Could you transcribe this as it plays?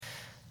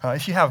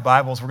If you have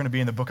Bibles, we're going to be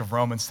in the book of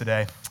Romans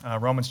today,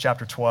 Romans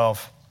chapter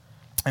 12.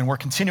 And we're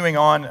continuing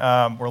on.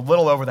 We're a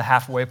little over the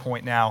halfway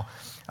point now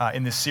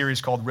in this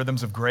series called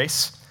Rhythms of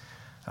Grace.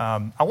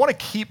 I want to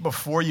keep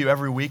before you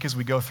every week as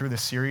we go through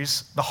this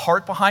series the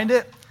heart behind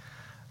it,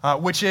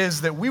 which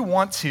is that we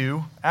want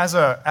to, as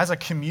a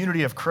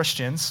community of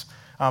Christians,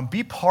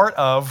 be part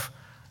of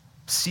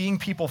seeing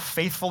people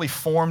faithfully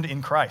formed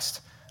in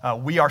Christ.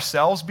 We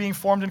ourselves being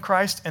formed in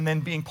Christ, and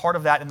then being part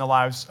of that in the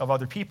lives of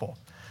other people.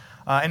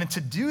 And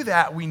to do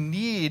that, we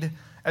need,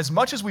 as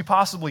much as we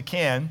possibly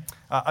can,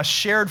 a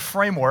shared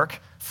framework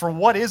for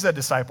what is a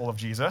disciple of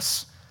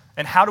Jesus,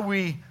 and how do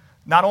we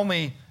not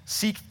only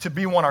seek to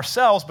be one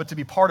ourselves, but to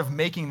be part of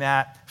making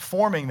that,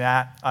 forming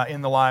that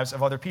in the lives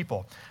of other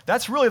people.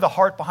 That's really the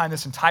heart behind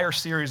this entire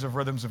series of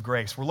Rhythms of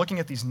Grace. We're looking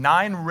at these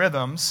 9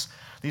 rhythms,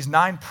 these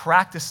 9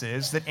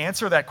 practices that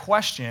answer that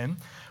question,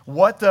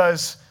 what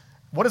does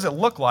it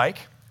look like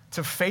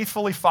to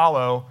faithfully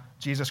follow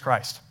Jesus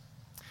Christ?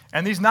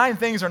 And these 9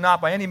 things are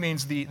not by any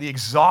means the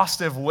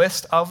exhaustive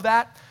list of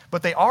that,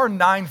 but they are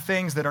 9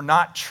 things that are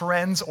not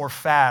trends or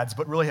fads,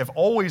 but really have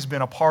always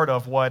been a part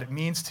of what it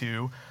means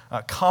to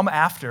come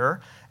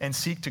after and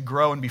seek to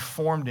grow and be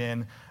formed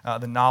in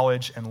the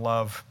knowledge and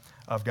love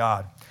of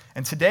God.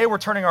 And today we're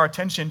turning our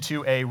attention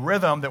to a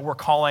rhythm that we're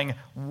calling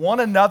one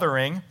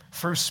anothering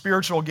through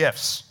spiritual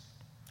gifts.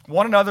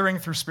 One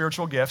anothering through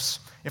spiritual gifts.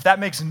 If that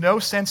makes no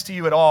sense to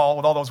you at all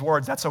with all those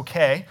words, that's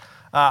okay.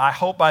 I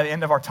hope by the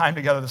end of our time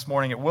together this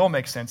morning it will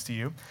make sense to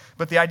you.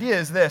 But the idea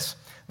is this,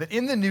 that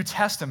in the New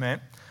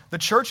Testament, the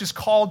church is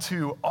called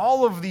to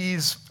all of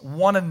these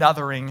one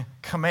anothering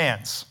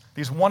commands,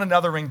 these one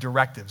anothering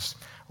directives.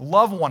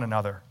 Love one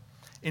another,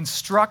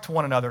 instruct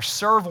one another,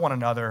 serve one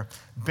another,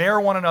 bear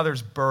one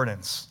another's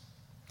burdens.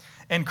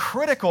 And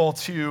critical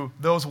to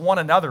those one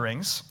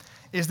anotherings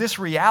is this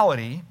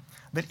reality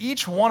that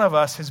each one of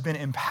us has been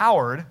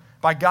empowered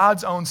by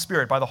God's own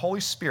Spirit, by the Holy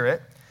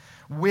Spirit,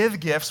 with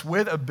gifts,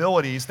 with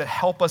abilities that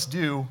help us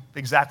do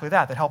exactly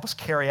that help us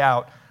carry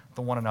out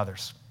the one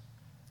another's.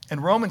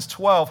 And Romans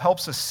 12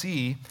 helps us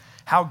see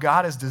how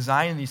God has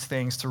designed these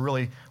things to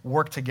really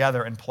work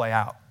together and play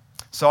out.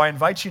 So I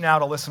invite you now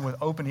to listen with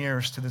open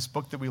ears to this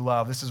book that we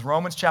love. This is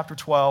Romans chapter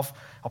 12.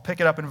 I'll pick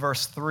it up in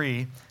verse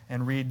 3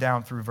 and read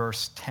down through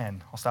verse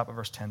 10. I'll stop at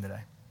verse 10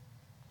 today.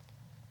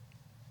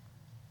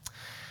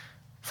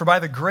 For by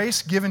the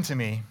grace given to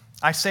me,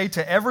 I say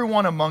to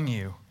everyone among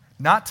you,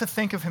 not to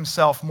think of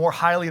himself more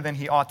highly than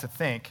he ought to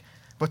think,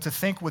 but to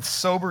think with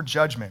sober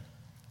judgment,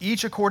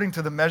 each according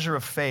to the measure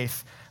of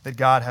faith that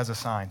God has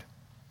assigned.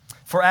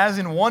 For as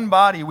in one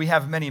body we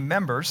have many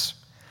members,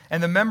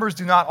 and the members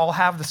do not all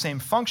have the same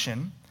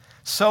function,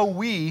 so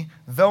we,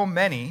 though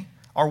many,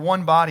 are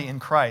one body in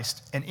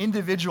Christ, and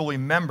individually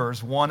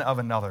members one of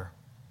another.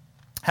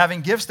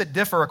 Having gifts that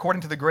differ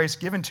according to the grace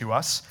given to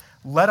us,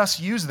 let us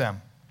use them.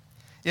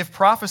 If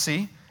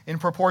prophecy, in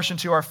proportion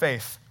to our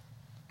faith.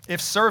 If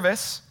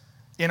service,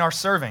 in our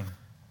serving.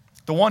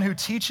 The one who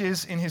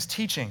teaches in his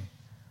teaching.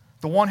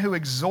 The one who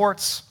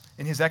exhorts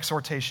in his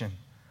exhortation.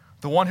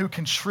 The one who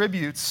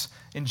contributes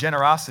in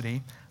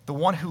generosity. The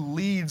one who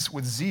leads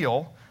with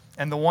zeal.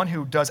 And the one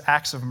who does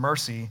acts of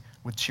mercy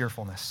with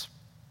cheerfulness.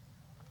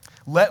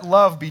 Let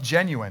love be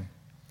genuine.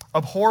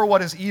 Abhor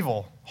what is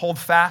evil. Hold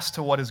fast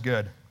to what is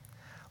good.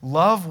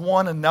 Love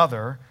one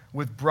another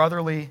with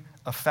brotherly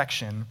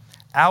affection.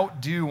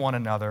 Outdo one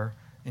another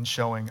in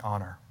showing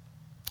honor.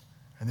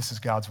 And this is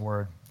God's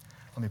word.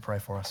 Let me pray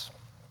for us.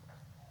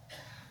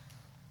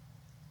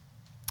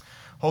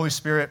 Holy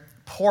Spirit,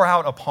 pour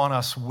out upon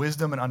us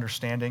wisdom and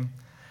understanding,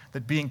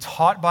 that being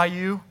taught by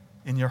you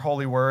in your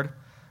holy word,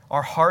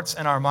 our hearts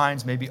and our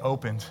minds may be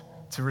opened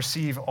to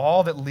receive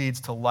all that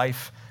leads to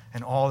life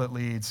and all that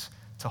leads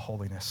to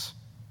holiness.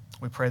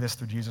 We pray this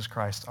through Jesus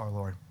Christ our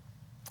Lord.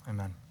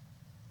 Amen.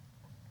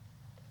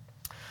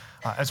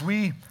 As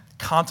we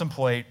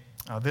contemplate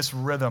this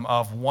rhythm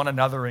of one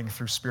anothering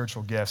through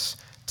spiritual gifts,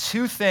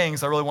 2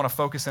 things I really want to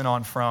focus in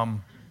on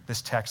from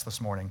this text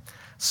this morning: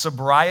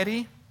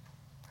 sobriety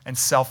and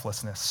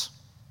selflessness.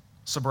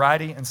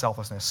 Sobriety and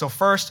selflessness. So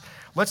first,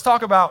 let's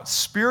talk about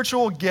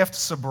spiritual gift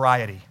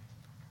sobriety.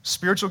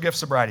 Spiritual gift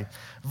sobriety.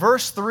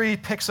 Verse 3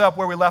 picks up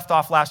where we left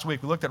off last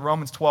week. We looked at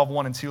Romans 12,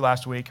 1 and 2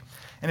 last week.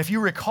 And if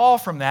you recall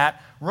from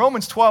that,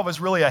 Romans 12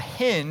 is really a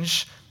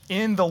hinge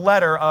in the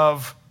letter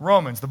of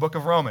Romans, the book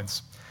of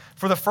Romans.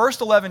 For the first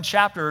 11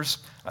 chapters,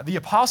 the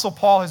Apostle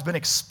Paul has been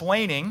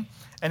explaining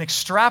and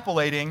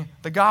extrapolating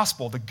the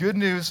gospel, the good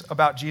news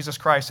about Jesus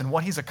Christ and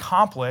what he's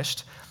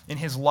accomplished in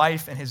his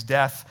life and his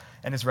death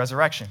and his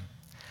resurrection.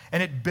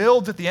 And it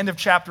builds at the end of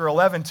chapter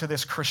 11 to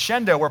this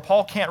crescendo where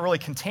Paul can't really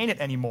contain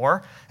it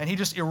anymore, and he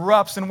just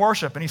erupts in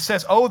worship. And he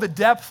says, "Oh, the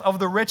depth of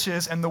the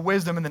riches and the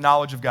wisdom and the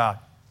knowledge of God."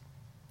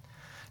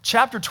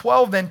 Chapter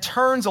 12 then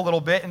turns a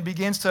little bit and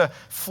begins to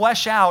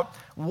flesh out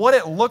what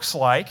it looks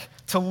like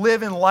to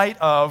live in light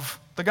of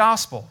the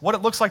gospel, what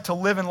it looks like to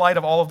live in light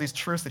of all of these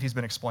truths that he's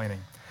been explaining.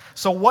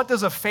 So what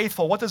does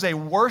a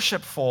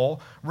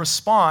worshipful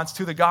response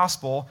to the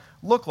gospel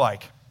look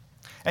like?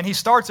 And he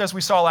starts, as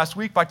we saw last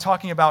week, by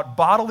talking about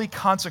bodily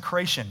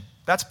consecration.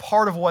 That's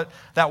part of what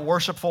that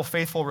worshipful,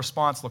 faithful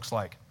response looks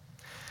like.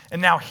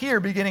 And now here,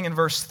 beginning in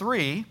verse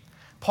 3,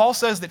 Paul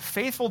says that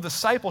faithful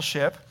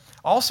discipleship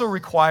also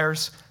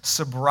requires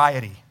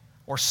sobriety,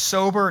 or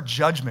sober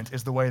judgment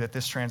is the way that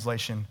this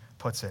translation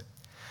puts it.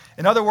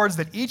 In other words,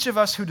 that each of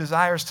us who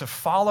desires to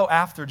follow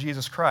after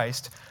Jesus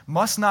Christ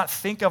must not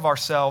think of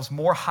ourselves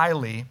more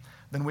highly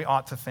than we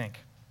ought to think.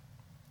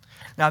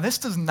 Now, this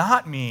does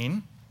not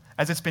mean,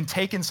 as it's been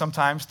taken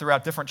sometimes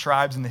throughout different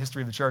tribes in the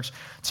history of the church,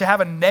 to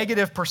have a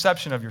negative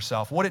perception of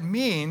yourself. What it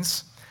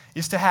means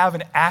is to have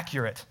an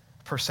accurate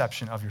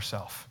perception of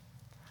yourself.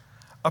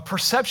 A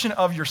perception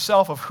of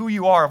yourself, of who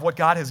you are, of what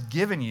God has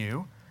given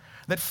you,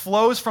 that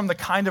flows from the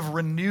kind of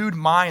renewed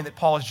mind that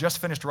Paul has just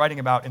finished writing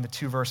about in the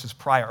 2 verses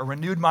prior, a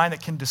renewed mind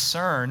that can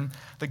discern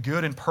the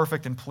good and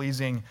perfect and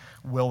pleasing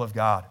will of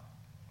God.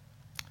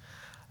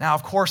 Now,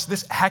 of course,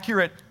 this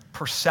accurate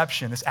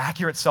perception, this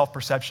accurate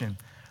self-perception,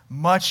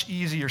 much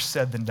easier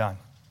said than done.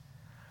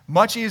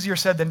 Much easier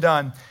said than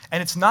done.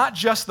 And it's not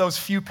just those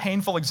few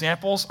painful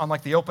examples on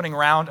like the opening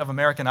round of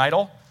American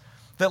Idol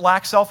that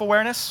lack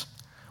self-awareness.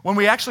 When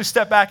we actually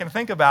step back and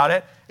think about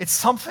it, it's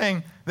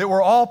something that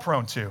we're all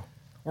prone to.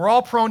 We're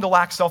all prone to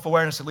lack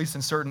self-awareness, at least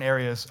in certain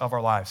areas of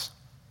our lives.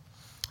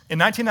 In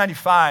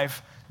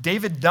 1995,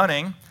 David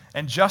Dunning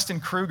and Justin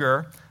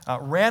Kruger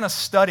ran a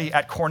study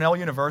at Cornell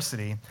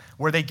University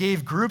where they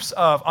gave groups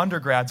of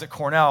undergrads at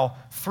Cornell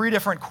 3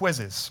 different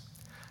quizzes.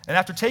 And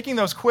after taking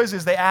those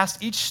quizzes, they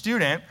asked each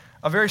student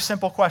a very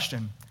simple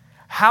question.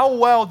 How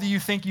well do you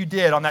think you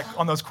did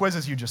on those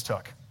quizzes you just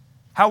took?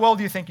 How well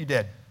do you think you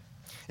did?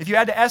 If you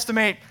had to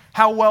estimate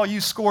how well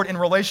you scored in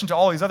relation to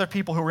all these other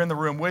people who were in the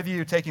room with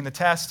you taking the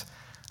test,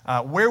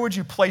 where would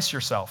you place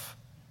yourself?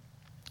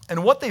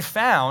 And what they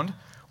found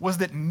was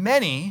that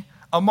many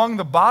among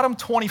the bottom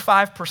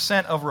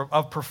 25%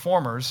 of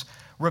performers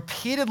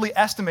repeatedly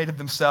estimated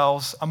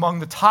themselves among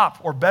the top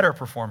or better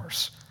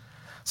performers.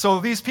 So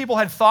these people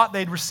had thought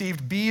they'd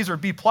received B's or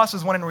B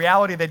pluses when in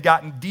reality they'd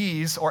gotten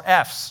D's or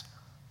F's.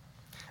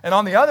 And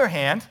on the other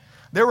hand,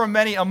 there were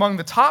many among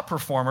the top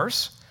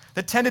performers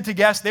that tended to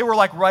guess they were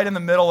like right in the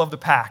middle of the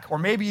pack, or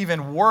maybe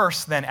even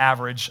worse than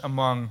average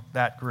among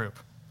that group.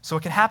 So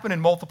it can happen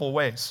in multiple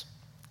ways.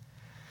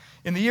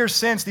 In the years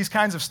since, these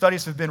kinds of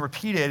studies have been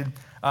repeated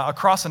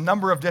across a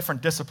number of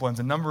different disciplines,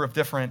 a number of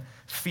different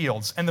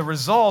fields, and the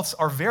results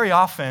are very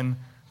often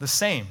the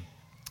same.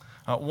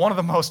 One of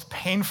the most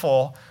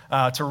painful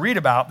to read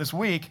about this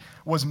week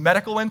was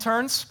medical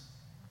interns,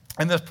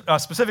 and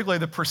specifically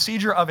the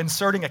procedure of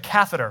inserting a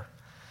catheter.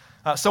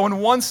 So in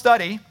one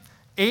study,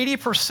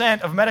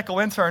 80% of medical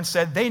interns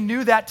said they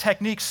knew that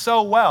technique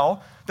so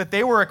well that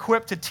they were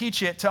equipped to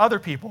teach it to other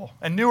people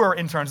and newer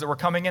interns that were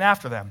coming in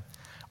after them.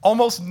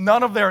 Almost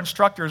none of their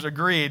instructors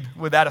agreed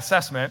with that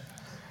assessment,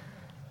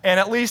 and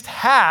at least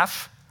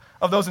half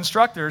of those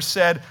instructors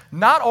said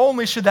not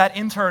only should that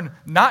intern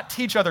not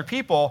teach other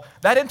people,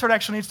 that intern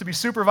actually needs to be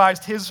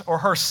supervised his or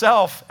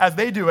herself as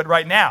they do it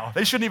right now.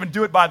 They shouldn't even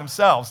do it by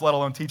themselves, let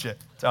alone teach it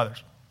to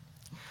others.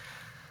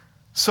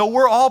 So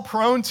we're all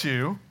prone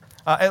to,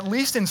 at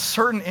least in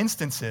certain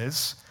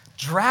instances,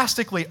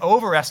 drastically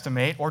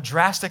overestimate or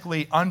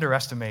drastically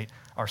underestimate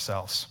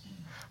ourselves.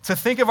 To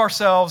think of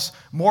ourselves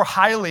more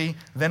highly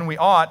than we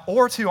ought,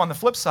 or to, on the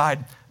flip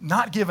side,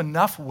 not give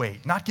enough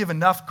weight, not give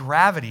enough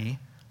gravity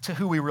to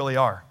who we really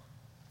are.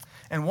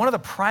 And one of the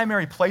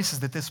primary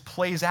places that this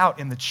plays out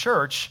in the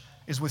church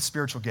is with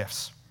spiritual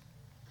gifts.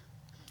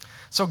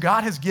 So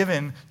God has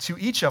given to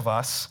each of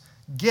us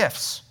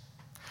gifts.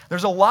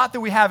 There's a lot that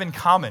we have in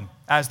common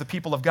as the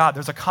people of God.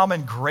 There's a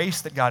common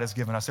grace that God has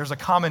given us. There's a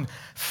common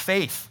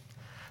faith.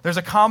 There's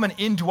a common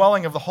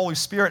indwelling of the Holy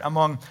Spirit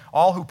among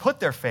all who put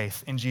their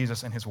faith in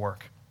Jesus and his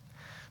work.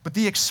 But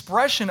the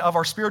expression of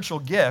our spiritual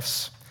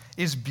gifts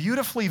is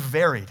beautifully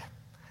varied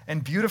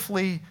and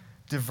beautifully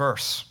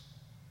diverse.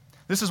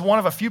 This is one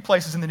of a few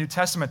places in the New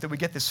Testament that we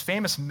get this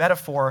famous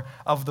metaphor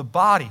of the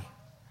body.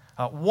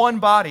 One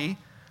body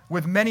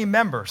with many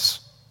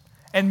members.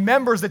 And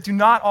members that do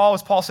not all,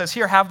 as Paul says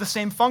here, have the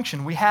same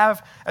function. We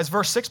have, as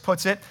verse 6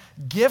 puts it,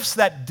 gifts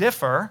that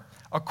differ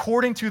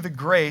according to the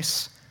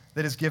grace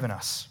that is given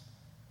us.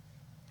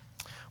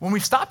 When we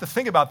stop to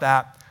think about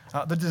that,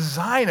 the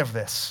design of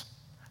this,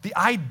 the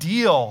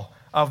ideal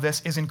of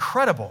this is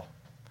incredible.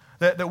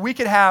 That we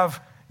could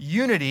have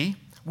unity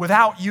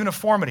without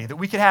uniformity, that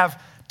we could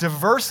have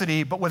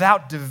diversity but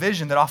without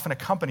division that often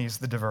accompanies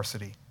the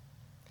diversity.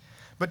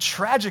 But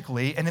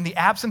tragically, and in the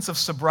absence of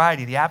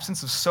sobriety, the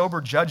absence of sober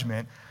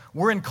judgment,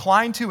 we're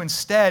inclined to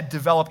instead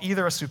develop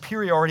either a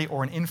superiority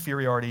or an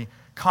inferiority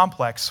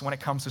complex when it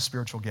comes to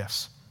spiritual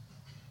gifts.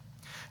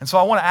 And so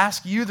I want to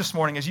ask you this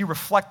morning, as you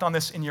reflect on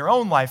this in your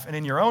own life and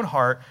in your own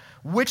heart,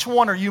 which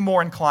one are you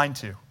more inclined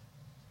to?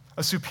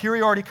 A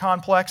superiority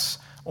complex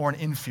or an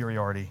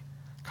inferiority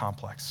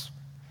complex?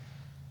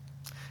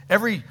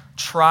 Every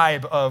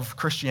tribe of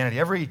Christianity,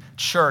 every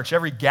church,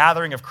 every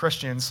gathering of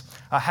Christians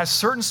has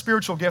certain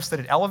spiritual gifts that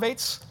it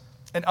elevates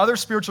and other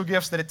spiritual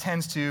gifts that it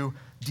tends to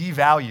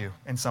devalue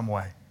in some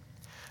way.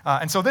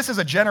 And so this is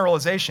a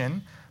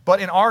generalization,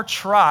 But in our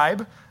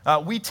tribe,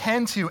 we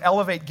tend to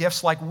elevate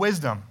gifts like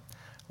wisdom,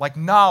 like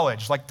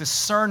knowledge, like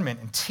discernment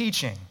and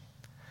teaching.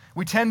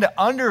 We tend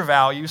to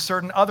undervalue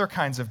certain other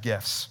kinds of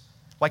gifts,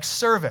 like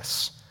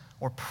service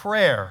or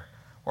prayer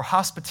or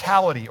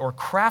hospitality or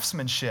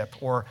craftsmanship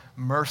or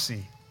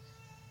mercy.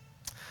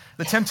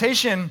 The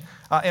temptation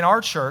in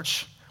our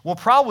church will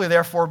probably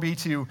therefore be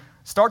to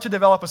start to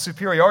develop a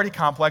superiority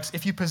complex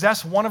if you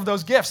possess one of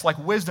those gifts, like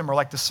wisdom or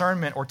like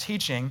discernment or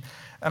teaching,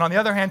 and on the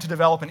other hand, to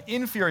develop an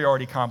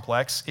inferiority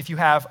complex if you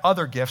have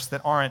other gifts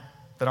that aren't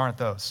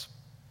those.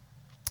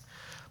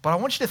 But I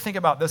want you to think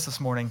about this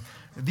morning.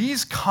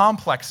 These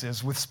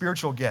complexes with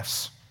spiritual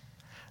gifts,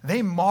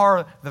 they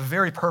mar the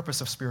very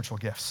purpose of spiritual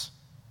gifts.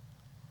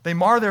 They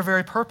mar their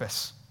very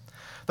purpose.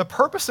 The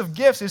purpose of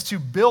gifts is to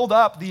build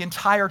up the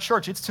entire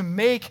church. It's to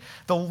make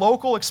the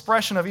local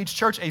expression of each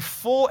church a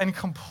full and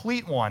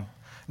complete one,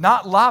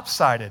 not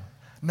lopsided,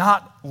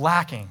 not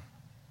lacking.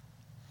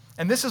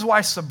 And this is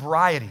why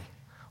sobriety,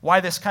 why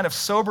this kind of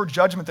sober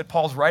judgment that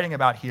Paul's writing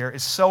about here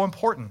is so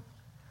important.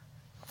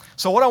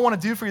 So what I want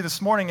to do for you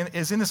this morning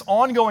is in this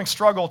ongoing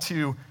struggle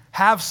to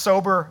have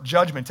sober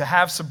judgment, to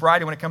have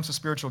sobriety when it comes to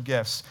spiritual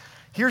gifts,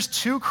 here's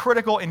two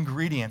critical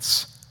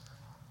ingredients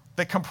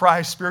that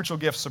comprise spiritual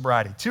gift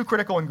sobriety. Two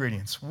critical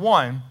ingredients.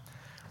 One,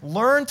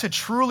 learn to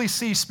truly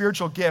see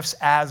spiritual gifts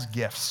as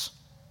gifts.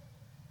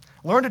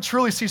 Learn to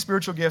truly see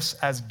spiritual gifts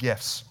as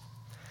gifts.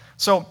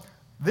 So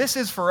this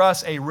is for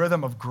us a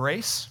rhythm of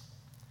grace,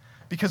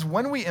 because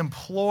when we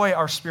employ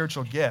our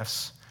spiritual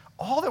gifts,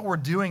 all that we're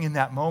doing in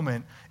that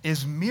moment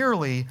is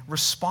merely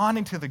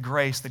responding to the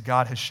grace that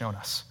God has shown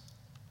us.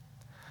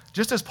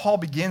 Just as Paul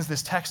begins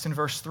this text in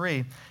verse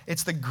 3,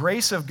 it's the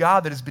grace of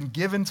God that has been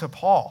given to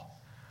Paul,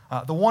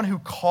 the one who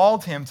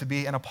called him to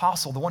be an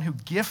apostle, the one who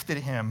gifted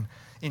him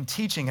in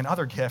teaching and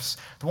other gifts,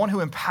 the one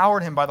who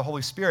empowered him by the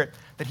Holy Spirit,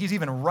 that he's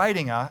even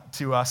writing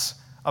to us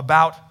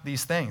about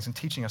these things and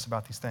teaching us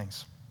about these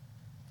things.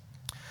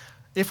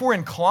 If we're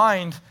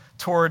inclined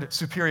toward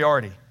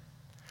superiority,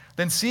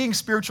 then seeing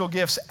spiritual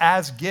gifts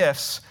as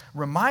gifts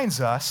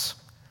reminds us,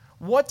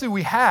 what do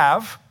we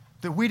have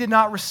that we did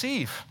not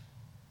receive?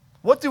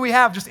 What do we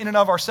have just in and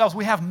of ourselves?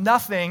 We have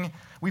nothing,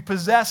 we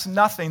possess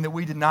nothing that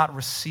we did not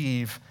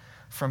receive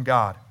from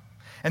God.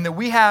 And that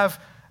we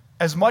have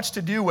as much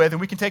to do with, and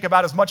we can take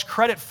about as much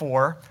credit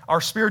for our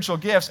spiritual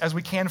gifts as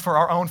we can for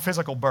our own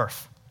physical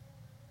birth.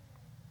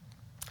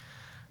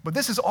 But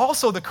this is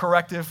also the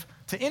corrective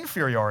to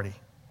inferiority.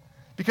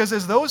 Because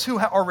as those who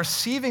are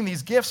receiving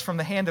these gifts from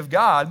the hand of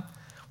God,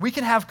 we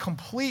can have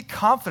complete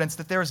confidence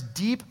that there's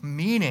deep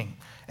meaning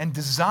and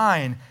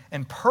design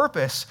and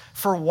purpose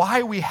for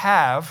why we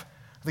have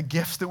the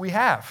gifts that we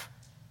have.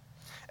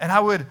 And I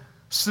would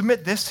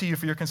submit this to you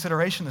for your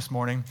consideration this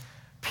morning.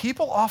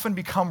 People often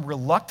become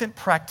reluctant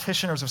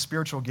practitioners of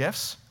spiritual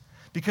gifts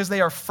because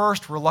they are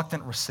first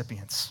reluctant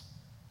recipients.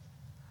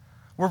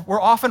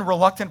 We're often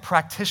reluctant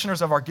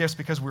practitioners of our gifts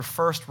because we're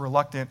first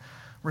reluctant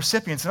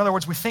recipients. In other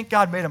words, we think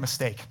God made a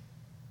mistake.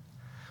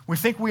 We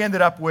think we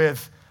ended up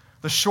with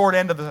the short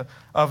end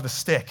of the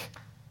stick,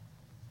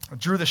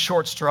 drew the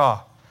short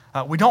straw.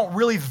 We don't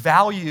really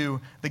value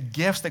the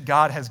gifts that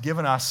God has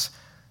given us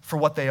for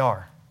what they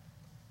are.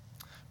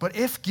 But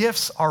if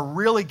gifts are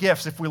really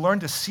gifts, if we learn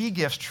to see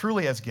gifts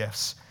truly as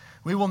gifts,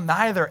 we will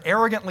neither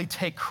arrogantly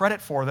take credit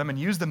for them and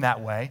use them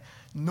that way,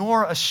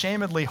 nor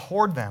ashamedly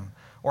hoard them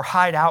or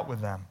hide out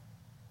with them.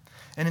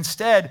 And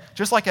instead,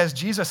 just like as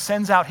Jesus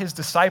sends out his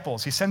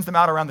disciples, he sends them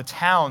out around the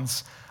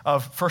towns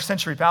of first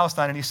century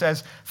Palestine, and he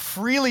says,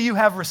 freely you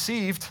have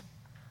received,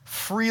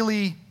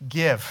 freely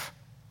give.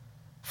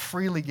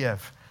 Freely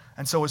give.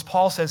 And so as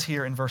Paul says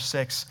here in verse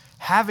 6,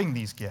 having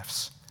these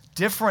gifts,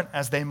 different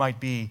as they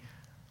might be,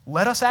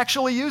 let us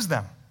actually use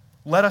them.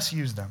 Let us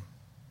use them.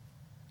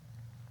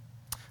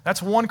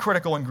 That's one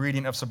critical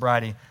ingredient of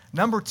sobriety.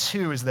 Number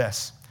two is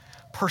this: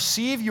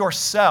 perceive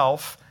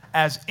yourself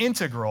as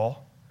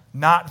integral,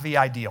 not the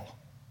ideal.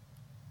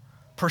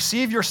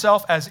 Perceive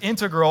yourself as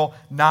integral,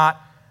 not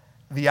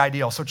the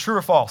ideal. So true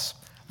or false?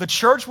 The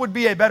church would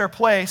be a better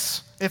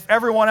place if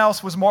everyone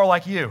else was more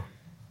like you.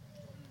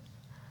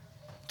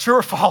 True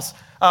or false?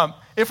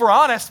 If we're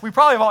honest, we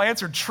probably have all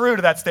answered true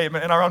to that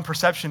statement in our own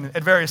perception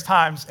at various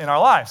times in our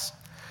lives.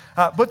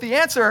 But the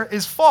answer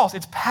is false.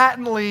 It's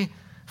patently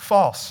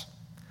false.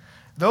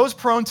 Those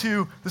prone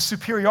to the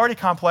superiority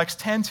complex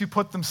tend to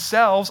put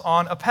themselves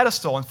on a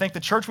pedestal and think the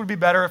church would be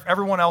better if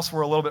everyone else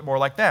were a little bit more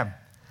like them.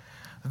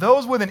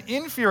 Those with an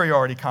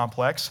inferiority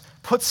complex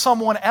put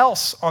someone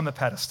else on the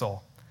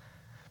pedestal.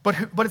 But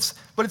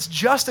it's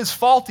just as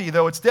faulty,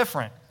 though it's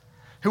different.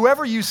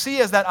 Whoever you see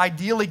as that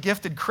ideally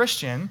gifted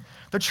Christian,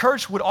 the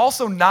church would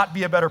also not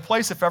be a better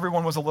place if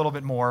everyone was a little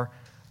bit more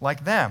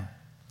like them.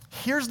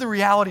 Here's the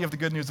reality of the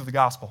good news of the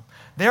gospel.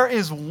 There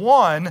is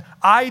one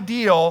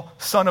ideal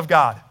Son of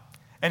God,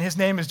 and his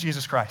name is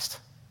Jesus Christ.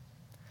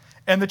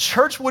 And the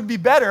church would be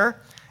better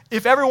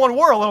if everyone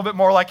were a little bit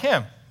more like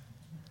him.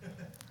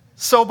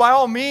 So by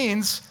all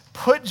means,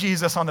 put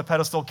Jesus on the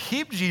pedestal,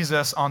 keep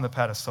Jesus on the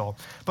pedestal.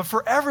 But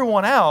for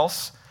everyone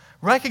else,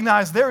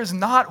 Recognize there is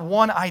not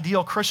one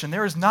ideal Christian.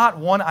 There is not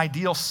one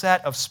ideal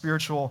set of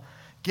spiritual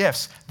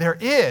gifts. There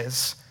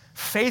is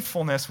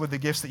faithfulness with the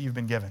gifts that you've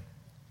been given.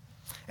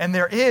 And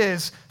there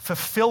is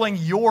fulfilling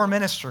your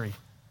ministry,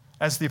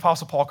 as the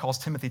Apostle Paul calls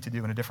Timothy to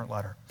do in a different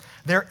letter.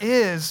 There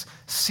is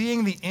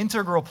seeing the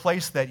integral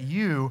place that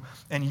you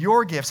and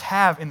your gifts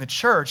have in the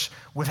church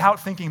without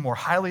thinking more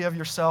highly of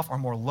yourself or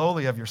more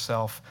lowly of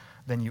yourself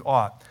than you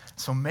ought.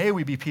 So may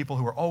we be people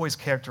who are always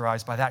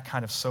characterized by that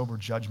kind of sober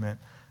judgment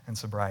and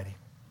sobriety.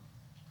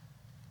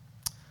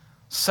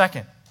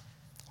 Second,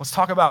 let's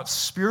talk about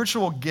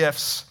spiritual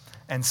gifts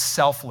and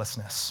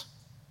selflessness.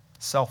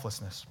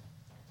 Selflessness.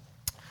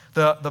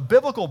 The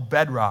biblical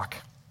bedrock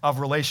of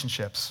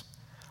relationships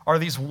are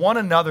these one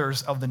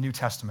another's of the New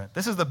Testament.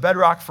 This is the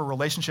bedrock for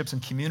relationships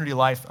and community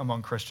life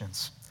among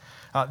Christians.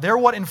 They're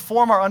what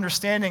inform our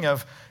understanding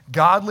of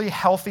godly,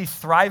 healthy,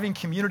 thriving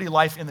community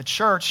life in the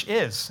church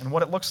is and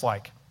what it looks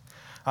like.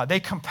 They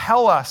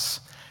compel us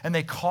and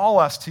they call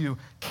us to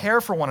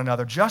care for one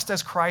another just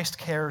as Christ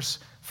cares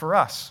for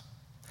us,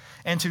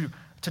 and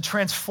to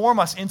transform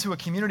us into a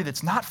community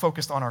that's not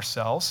focused on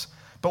ourselves,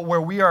 but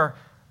where we are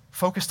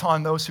focused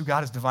on those who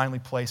God has divinely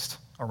placed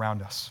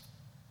around us.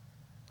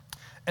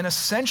 An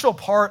essential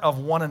part of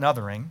one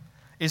anothering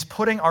is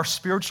putting our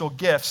spiritual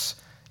gifts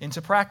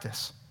into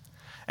practice.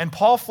 And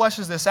Paul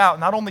fleshes this out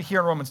not only here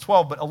in Romans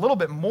 12, but a little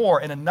bit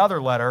more in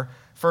another letter,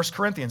 1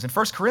 Corinthians. In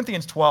 1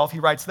 Corinthians 12, he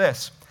writes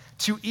this: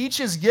 "To each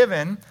is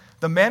given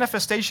the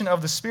manifestation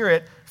of the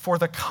Spirit for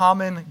the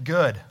common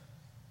good."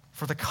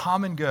 For the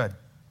common good.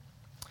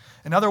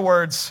 In other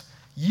words,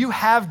 you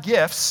have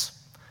gifts,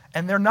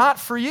 and they're not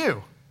for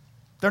you.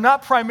 They're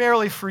not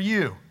primarily for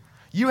you.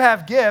 You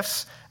have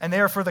gifts, and they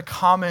are for the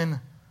common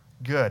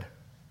good.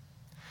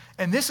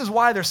 And this is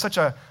why there's such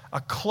a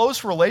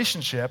close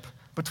relationship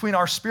between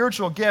our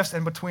spiritual gifts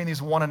and between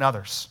these one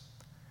another's.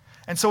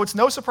 And so it's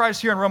no surprise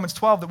here in Romans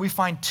 12 that we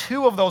find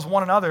two of those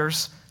one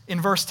another's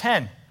in verse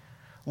 10.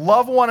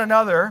 Love one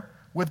another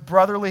with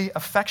brotherly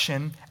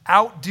affection,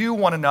 outdo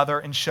one another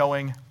in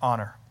showing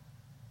honor.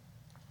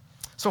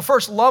 So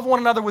first, love one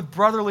another with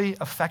brotherly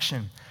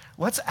affection.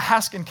 Let's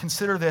ask and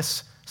consider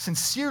this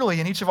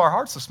sincerely in each of our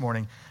hearts this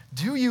morning.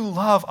 Do you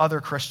love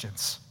other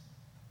Christians?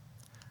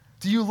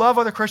 Do you love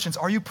other Christians?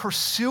 Are you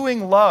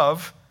pursuing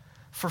love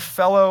for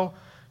fellow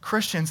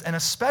Christians, and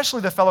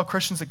especially the fellow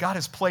Christians that God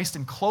has placed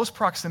in close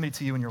proximity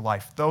to you in your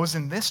life, those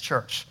in this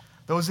church,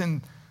 those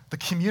in the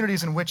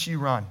communities in which you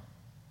run?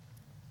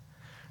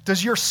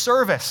 Does your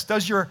service,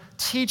 does your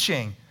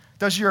teaching,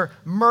 does your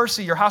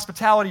mercy, your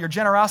hospitality, your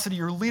generosity,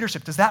 your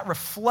leadership, does that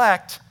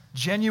reflect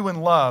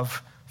genuine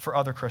love for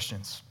other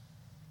Christians?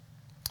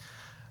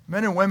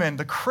 Men and women,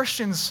 the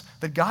Christians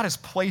that God has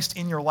placed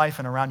in your life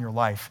and around your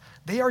life,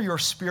 they are your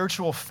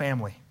spiritual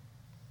family.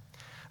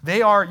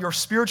 They are your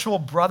spiritual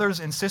brothers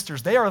and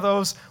sisters. They are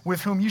those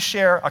with whom you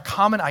share a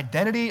common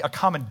identity, a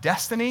common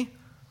destiny.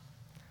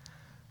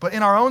 But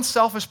in our own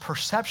selfish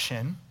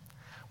perception,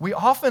 we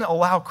often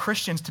allow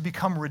Christians to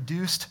become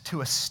reduced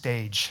to a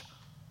stage,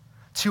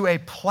 to a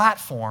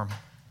platform,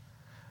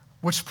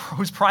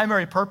 whose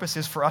primary purpose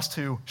is for us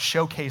to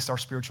showcase our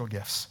spiritual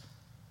gifts.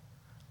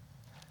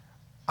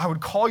 I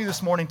would call you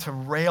this morning to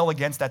rail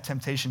against that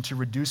temptation to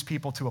reduce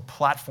people to a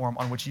platform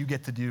on which you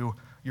get to do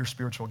your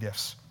spiritual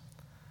gifts.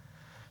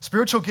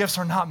 Spiritual gifts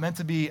are not meant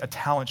to be a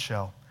talent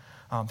show.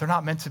 They're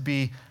not meant to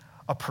be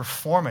a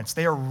performance.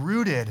 They are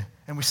rooted,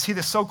 and we see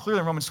this so clearly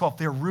in Romans 12,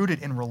 they're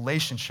rooted in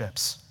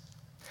relationships.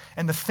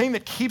 And the thing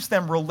that keeps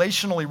them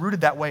relationally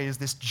rooted that way is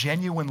this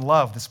genuine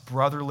love, this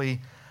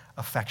brotherly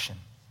affection.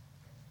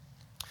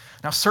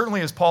 Now,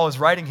 certainly as Paul is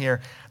writing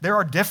here, there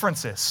are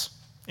differences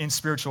in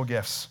spiritual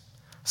gifts.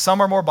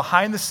 Some are more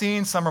behind the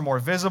scenes, some are more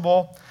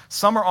visible,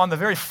 some are on the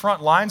very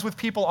front lines with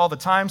people all the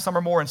time, some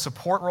are more in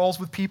support roles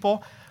with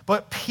people,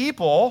 but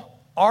people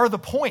are the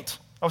point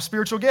of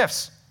spiritual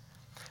gifts.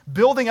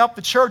 Building up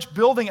the church,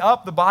 building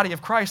up the body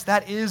of Christ,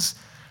 that is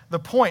the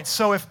point.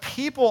 So if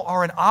people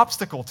are an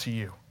obstacle to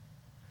you,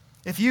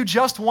 if you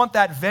just want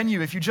that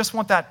venue, if you just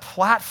want that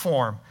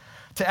platform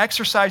to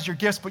exercise your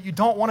gifts, but you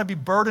don't want to be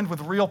burdened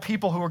with real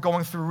people who are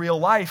going through real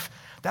life,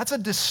 that's a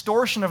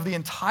distortion of the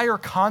entire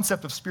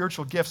concept of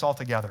spiritual gifts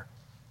altogether.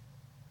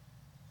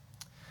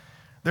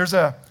 There's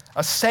a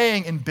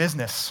saying in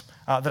business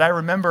that I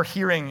remember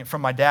hearing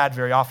from my dad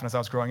very often as I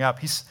was growing up.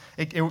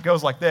 It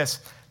goes like this: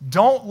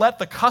 don't let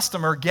the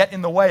customer get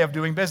in the way of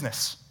doing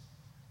business.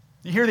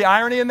 You hear the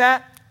irony in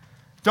that?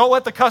 Don't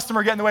let the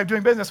customer get in the way of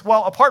doing business.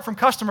 Well, apart from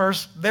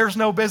customers, there's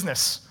no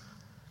business.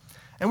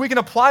 And we can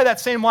apply that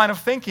same line of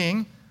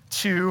thinking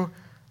to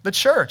the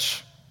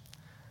church.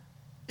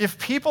 If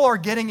people are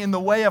getting in the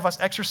way of us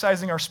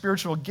exercising our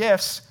spiritual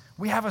gifts,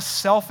 we have a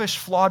selfish,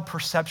 flawed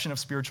perception of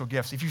spiritual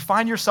gifts. If you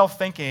find yourself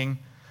thinking,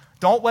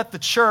 don't let the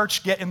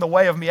church get in the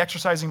way of me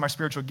exercising my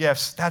spiritual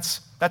gifts,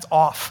 that's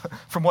off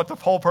from what the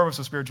whole purpose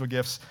of spiritual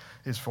gifts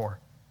is for.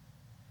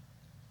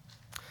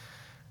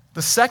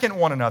 The second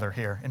one another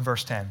here in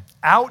verse 10,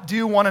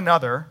 outdo one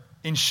another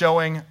in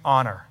showing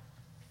honor.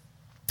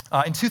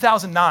 In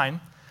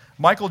 2009,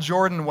 Michael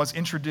Jordan was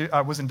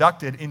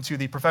inducted into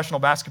the Professional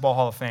Basketball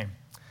Hall of Fame.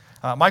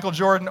 Michael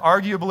Jordan,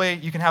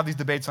 arguably, you can have these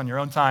debates on your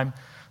own time,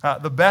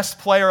 the best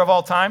player of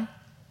all time,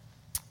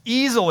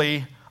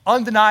 easily,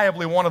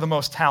 undeniably one of the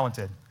most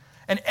talented.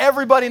 And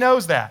everybody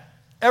knows that.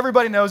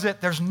 Everybody knows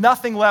it. There's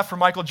nothing left for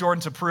Michael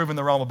Jordan to prove in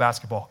the realm of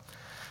basketball.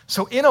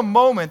 So in a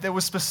moment that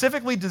was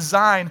specifically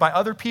designed by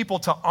other people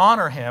to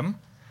honor him,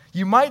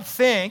 you might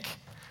think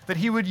that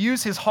he would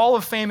use his Hall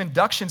of Fame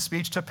induction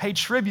speech to pay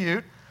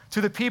tribute to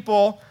the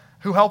people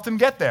who helped him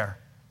get there.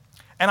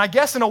 And I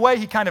guess in a way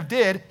he kind of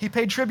did. He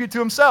paid tribute to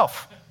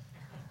himself.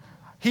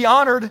 He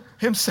honored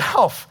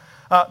himself.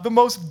 The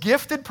most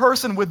gifted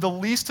person with the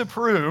least to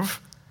prove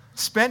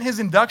spent his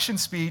induction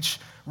speech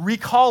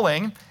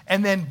recalling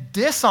and then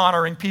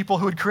dishonoring people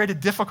who had created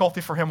difficulty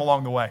for him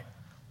along the way.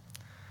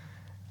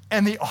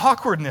 And the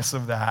awkwardness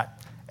of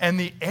that and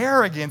the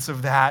arrogance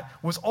of that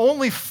was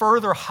only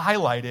further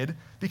highlighted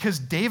because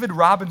David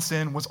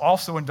Robinson was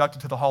also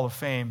inducted to the Hall of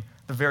Fame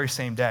the very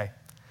same day.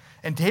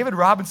 And David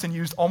Robinson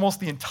used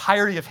almost the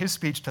entirety of his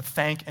speech to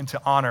thank and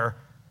to honor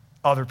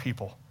other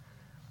people.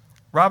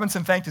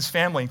 Robinson thanked his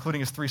family,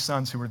 including his 3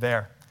 sons who were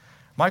there.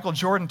 Michael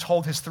Jordan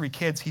told his 3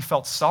 kids he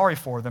felt sorry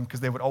for them because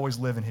they would always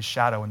live in his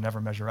shadow and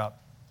never measure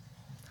up.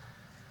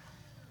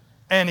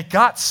 And it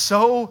got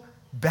so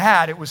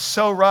bad, it was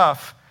so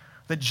rough,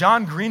 that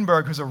John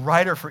Greenberg, who's a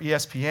writer for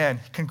ESPN,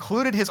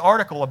 concluded his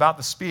article about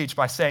the speech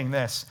by saying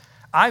this: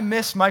 "I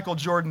miss Michael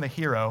Jordan the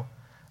hero.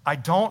 I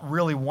don't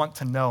really want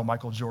to know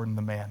Michael Jordan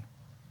the man."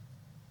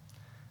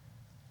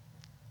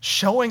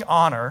 Showing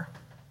honor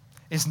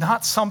is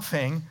not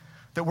something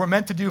that we're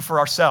meant to do for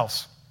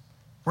ourselves.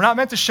 We're not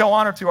meant to show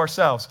honor to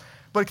ourselves.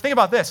 But think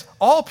about this.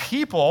 All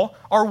people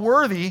are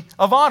worthy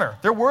of honor.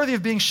 They're worthy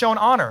of being shown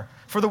honor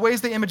for the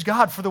ways they image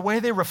God, for the way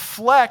they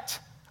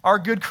reflect our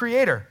good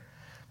Creator.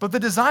 But the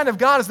design of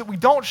God is that we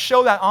don't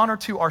show that honor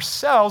to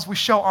ourselves, we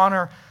show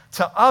honor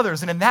to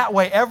others. And in that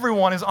way,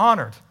 everyone is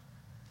honored.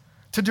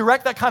 To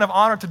direct that kind of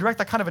honor, to direct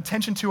that kind of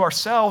attention to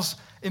ourselves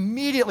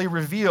immediately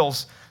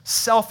reveals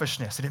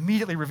selfishness. It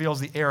immediately reveals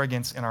the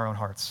arrogance in our own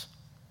hearts.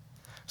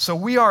 So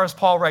we are, as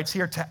Paul writes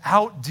here, to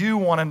outdo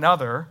one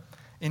another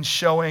in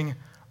showing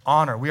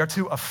honor. We are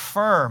to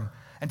affirm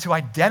and to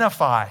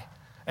identify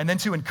and then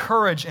to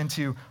encourage and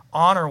to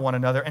honor one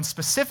another, and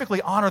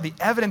specifically honor the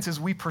evidences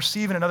we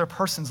perceive in another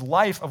person's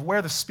life of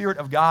where the Spirit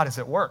of God is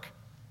at work.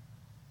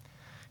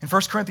 In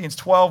 1 Corinthians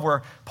 12,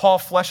 where Paul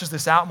fleshes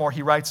this out more,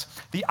 he writes,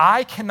 "The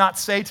eye cannot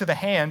say to the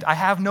hand, 'I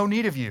have no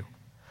need of you,'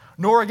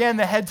 nor again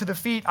the head to the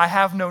feet, 'I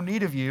have no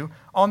need of you.'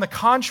 On the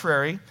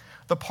contrary,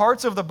 the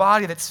parts of the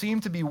body that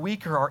seem to be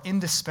weaker are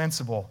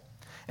indispensable.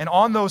 And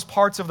on those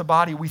parts of the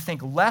body we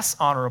think less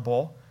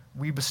honorable,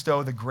 we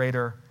bestow the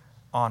greater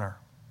honor."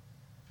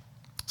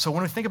 So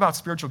when we think about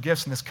spiritual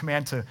gifts and this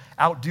command to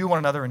outdo one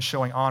another in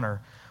showing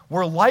honor,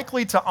 we're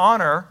likely to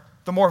honor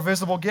the more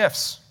visible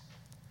gifts.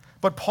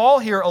 But Paul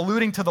here,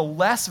 alluding to the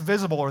less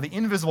visible or the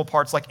invisible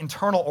parts, like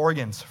internal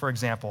organs, for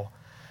example,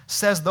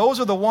 says those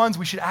are the ones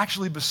we should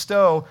actually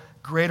bestow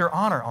greater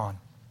honor on.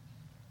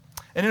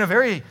 And in a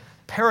very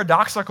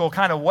paradoxical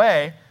kind of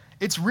way,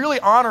 it's really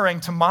honoring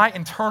to my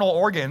internal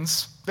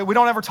organs that we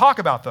don't ever talk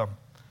about them.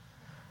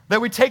 That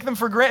we take them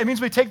for granted. It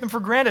means we take them for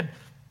granted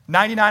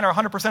 99 or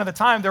 100% of the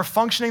time. They're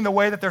functioning the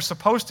way that they're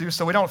supposed to,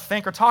 so we don't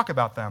think or talk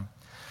about them.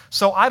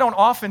 So I don't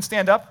often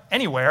stand up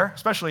anywhere,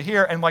 especially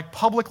here, and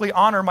publicly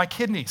honor my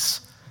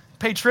kidneys,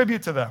 pay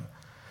tribute to them.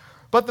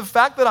 But the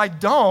fact that I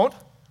don't,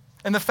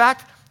 and the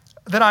fact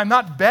that I'm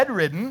not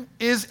bedridden,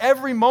 is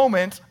every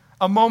moment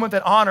a moment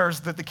that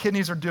honors that the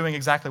kidneys are doing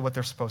exactly what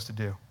they're supposed to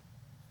do.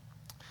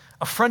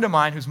 A friend of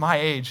mine who's my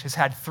age has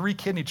had 3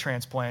 kidney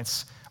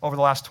transplants over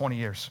the last 20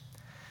 years.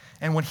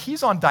 And when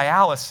he's on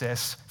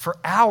dialysis for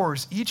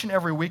hours each and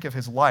every week of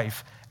his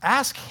life,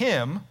 ask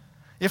him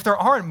if there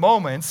aren't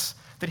moments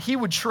that he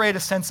would trade a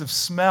sense of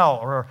smell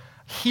or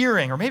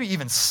hearing or maybe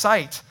even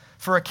sight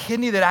for a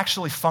kidney that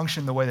actually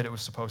functioned the way that it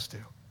was supposed to.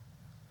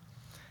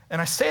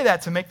 And I say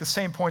that to make the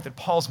same point that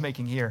Paul's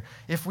making here.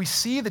 If we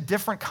see the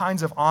different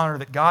kinds of honor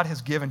that God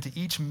has given to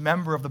each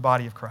member of the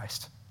body of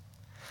Christ,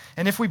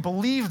 and if we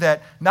believe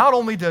that not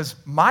only does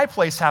my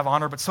place have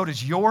honor, but so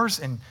does yours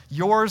and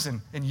yours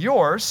and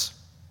yours,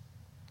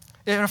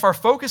 and if our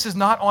focus is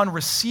not on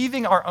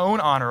receiving our own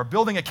honor or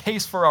building a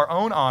case for our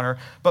own honor,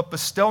 but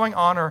bestowing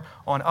honor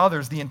on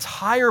others, the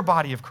entire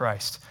body of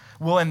Christ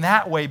will in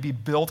that way be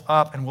built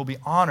up and will be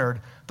honored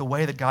the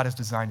way that God has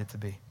designed it to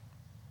be.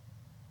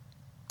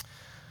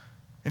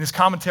 In his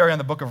commentary on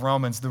the book of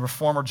Romans, the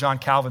reformer John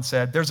Calvin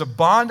said, "There's a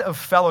bond of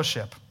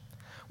fellowship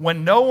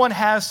when no one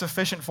has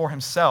sufficient for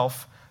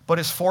himself, but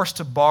is forced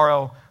to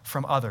borrow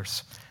from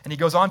others." And he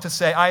goes on to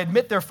say, "I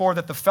admit, therefore,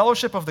 that the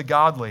fellowship of the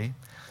godly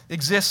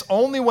exists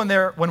only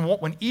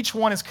when each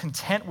one is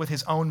content with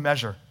his own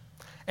measure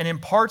and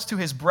imparts to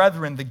his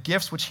brethren the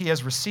gifts which he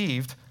has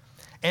received,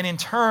 and in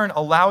turn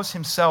allows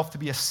himself to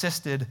be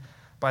assisted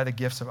by the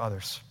gifts of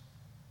others."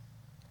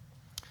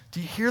 Do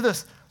you hear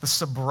this? The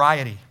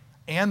sobriety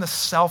and the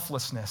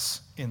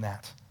selflessness in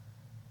that.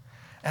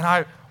 And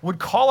I would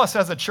call us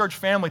as a church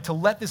family to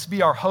let this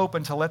be our hope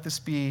and to let this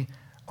be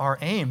our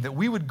aim, that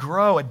we would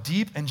grow a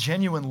deep and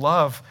genuine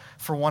love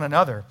for one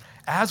another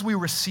as we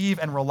receive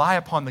and rely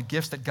upon the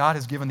gifts that God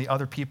has given the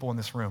other people in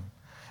this room,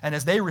 and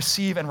as they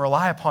receive and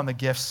rely upon the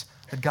gifts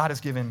that God has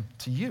given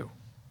to you.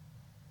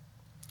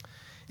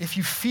 If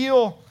you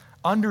feel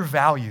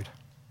undervalued,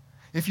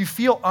 if you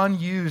feel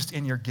unused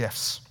in your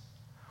gifts,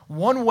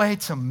 one way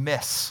to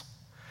miss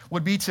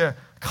would be to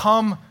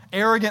come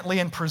arrogantly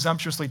and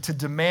presumptuously to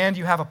demand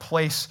you have a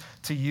place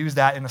to use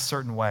that in a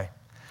certain way.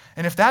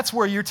 And if that's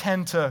where you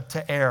tend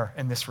to err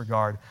in this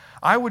regard,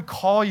 I would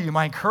call you,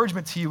 my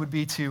encouragement to you would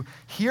be to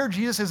hear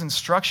Jesus'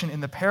 instruction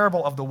in the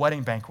parable of the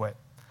wedding banquet,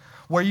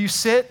 where you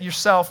sit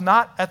yourself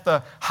not at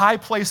the high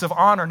place of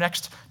honor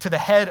next to the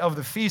head of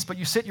the feast, but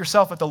you sit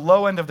yourself at the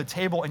low end of the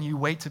table and you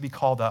wait to be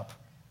called up.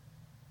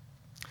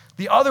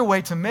 The other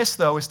way to miss,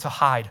 though, is to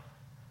hide.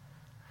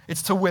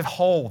 It's to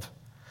withhold.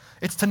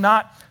 It's to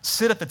not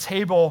sit at the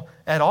table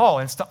at all.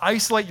 It's to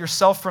isolate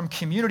yourself from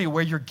community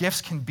where your gifts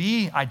can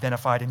be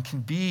identified and can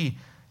be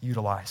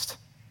utilized.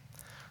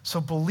 So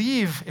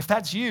believe, if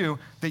that's you,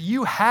 that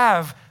you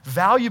have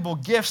valuable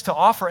gifts to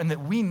offer and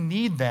that we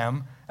need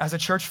them as a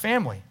church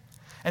family.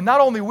 And not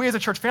only we as a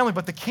church family,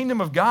 but the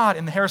kingdom of God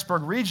in the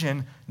Harrisburg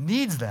region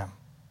needs them.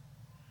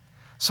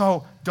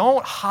 So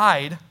don't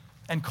hide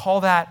and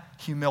call that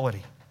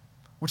humility,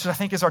 which I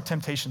think is our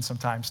temptation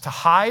sometimes, to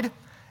hide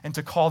and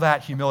to call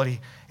that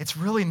humility. It's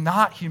really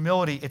not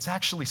humility. It's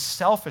actually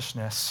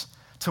selfishness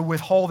to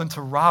withhold and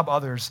to rob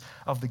others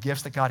of the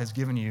gifts that God has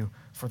given you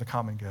for the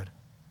common good.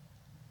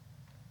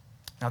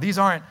 Now, these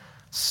aren't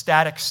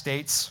static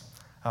states.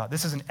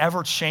 This is an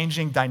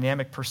ever-changing,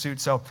 dynamic pursuit.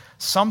 So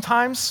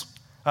sometimes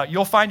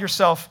you'll find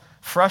yourself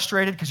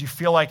frustrated because you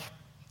feel like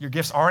your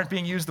gifts aren't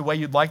being used the way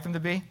you'd like them to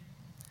be.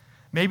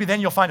 Maybe then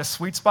you'll find a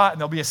sweet spot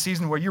and there'll be a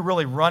season where you're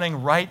really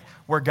running right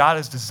where God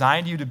has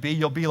designed you to be.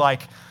 You'll be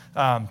like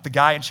the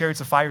guy in Chariots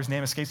of Fire, whose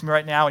name escapes me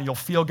right now, and you'll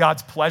feel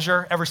God's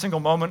pleasure every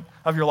single moment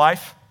of your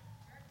life.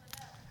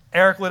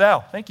 Eric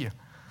Liddell, thank you.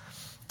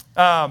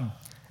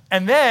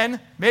 And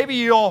then maybe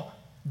you'll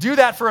do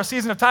that for a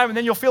season of time, and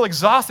then you'll feel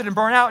exhausted and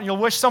burn out, and you'll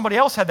wish somebody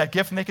else had that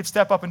gift and they could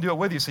step up and do it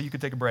with you so you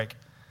could take a break.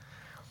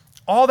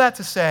 All that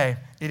to say,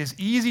 it is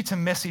easy to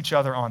miss each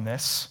other on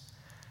this.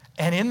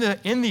 And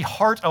in the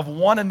heart of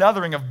one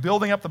anothering, of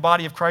building up the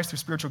body of Christ through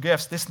spiritual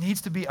gifts, this needs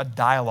to be a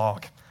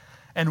dialogue,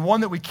 and one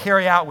that we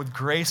carry out with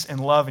grace and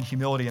love and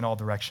humility in all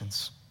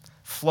directions,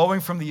 flowing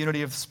from the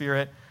unity of the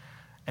Spirit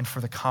and for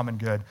the common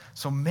good.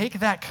 So make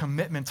that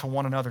commitment to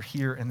one another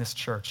here in this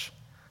church,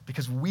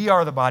 because we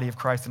are the body of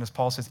Christ, and as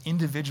Paul says,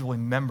 individually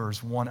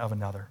members one of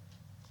another.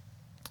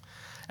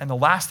 And the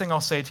last thing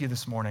I'll say to you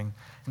this morning,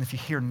 and if you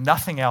hear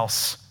nothing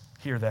else,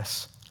 hear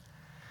this.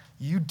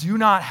 You do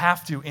not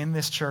have to, in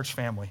this church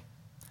family,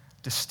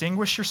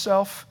 distinguish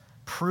yourself,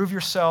 prove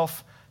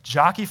yourself,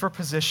 jockey for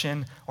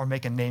position, or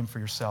make a name for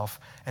yourself.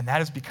 And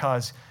that is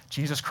because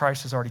Jesus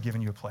Christ has already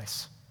given you a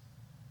place.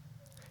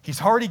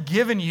 He's already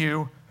given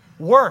you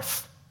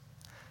worth.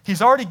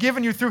 He's already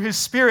given you through his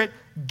Spirit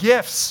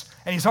gifts,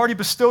 and he's already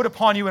bestowed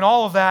upon you in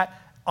all of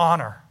that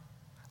honor.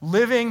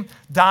 Living,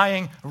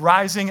 dying,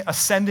 rising,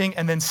 ascending,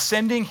 and then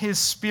sending his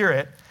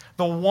Spirit,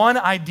 the one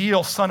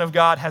ideal Son of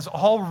God has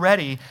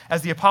already,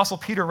 as the Apostle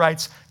Peter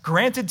writes,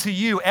 granted to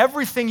you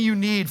everything you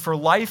need for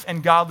life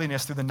and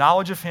godliness through the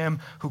knowledge of him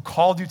who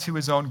called you to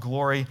his own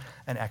glory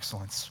and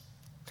excellence.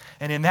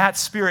 And in that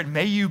Spirit,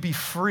 may you be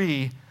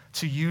free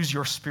to use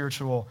your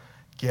spiritual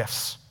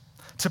gifts,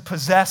 to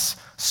possess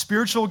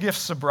spiritual gift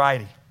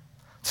sobriety,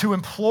 to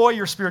employ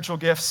your spiritual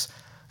gifts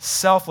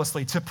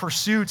selflessly, to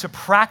pursue, to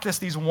practice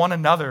these one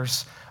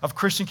another's of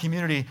Christian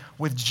community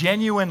with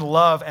genuine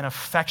love and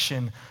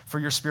affection for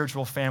your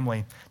spiritual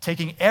family,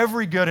 taking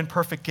every good and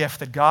perfect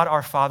gift that God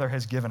our Father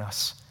has given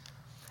us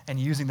and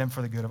using them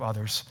for the good of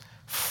others.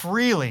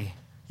 Freely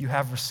you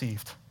have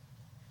received,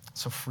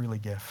 so freely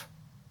give.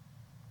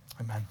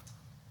 Amen.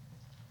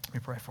 Let me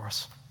pray for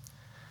us.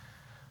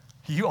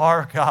 You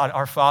are God,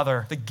 our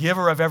Father, the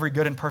giver of every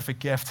good and perfect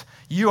gift.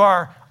 You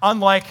are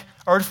unlike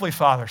earthly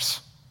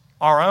fathers,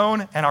 our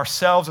own and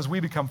ourselves as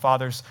we become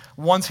fathers,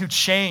 ones who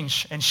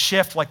change and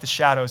shift like the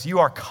shadows. You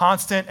are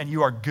constant and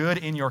you are good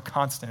in your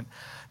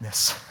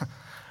constantness.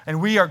 And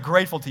we are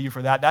grateful to you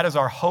for that. That is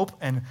our hope,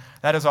 and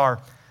that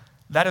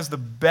is the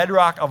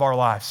bedrock of our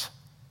lives.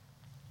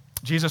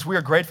 Jesus, we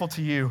are grateful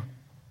to you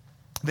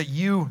that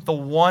you, the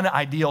one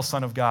ideal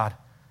Son of God,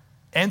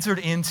 entered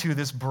into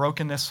this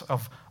brokenness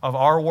of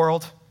our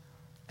world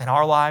and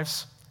our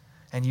lives,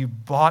 and you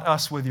bought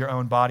us with your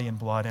own body and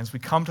blood. And as we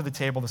come to the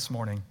table this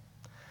morning,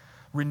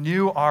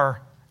 renew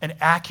an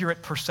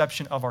accurate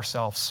perception of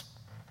ourselves,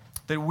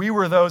 that we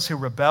were those who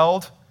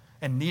rebelled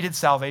and needed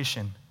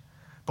salvation,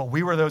 but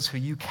we were those who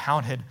you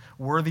counted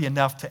worthy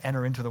enough to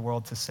enter into the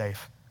world to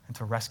save and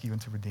to rescue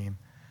and to redeem.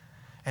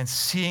 And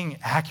seeing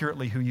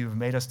accurately who you have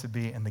made us to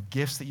be and the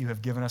gifts that you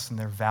have given us and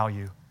their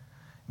value,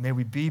 may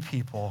we be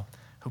people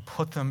who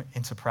put them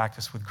into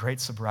practice with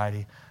great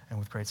sobriety and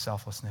with great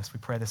selflessness. We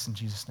pray this in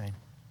Jesus' name.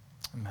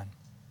 Amen.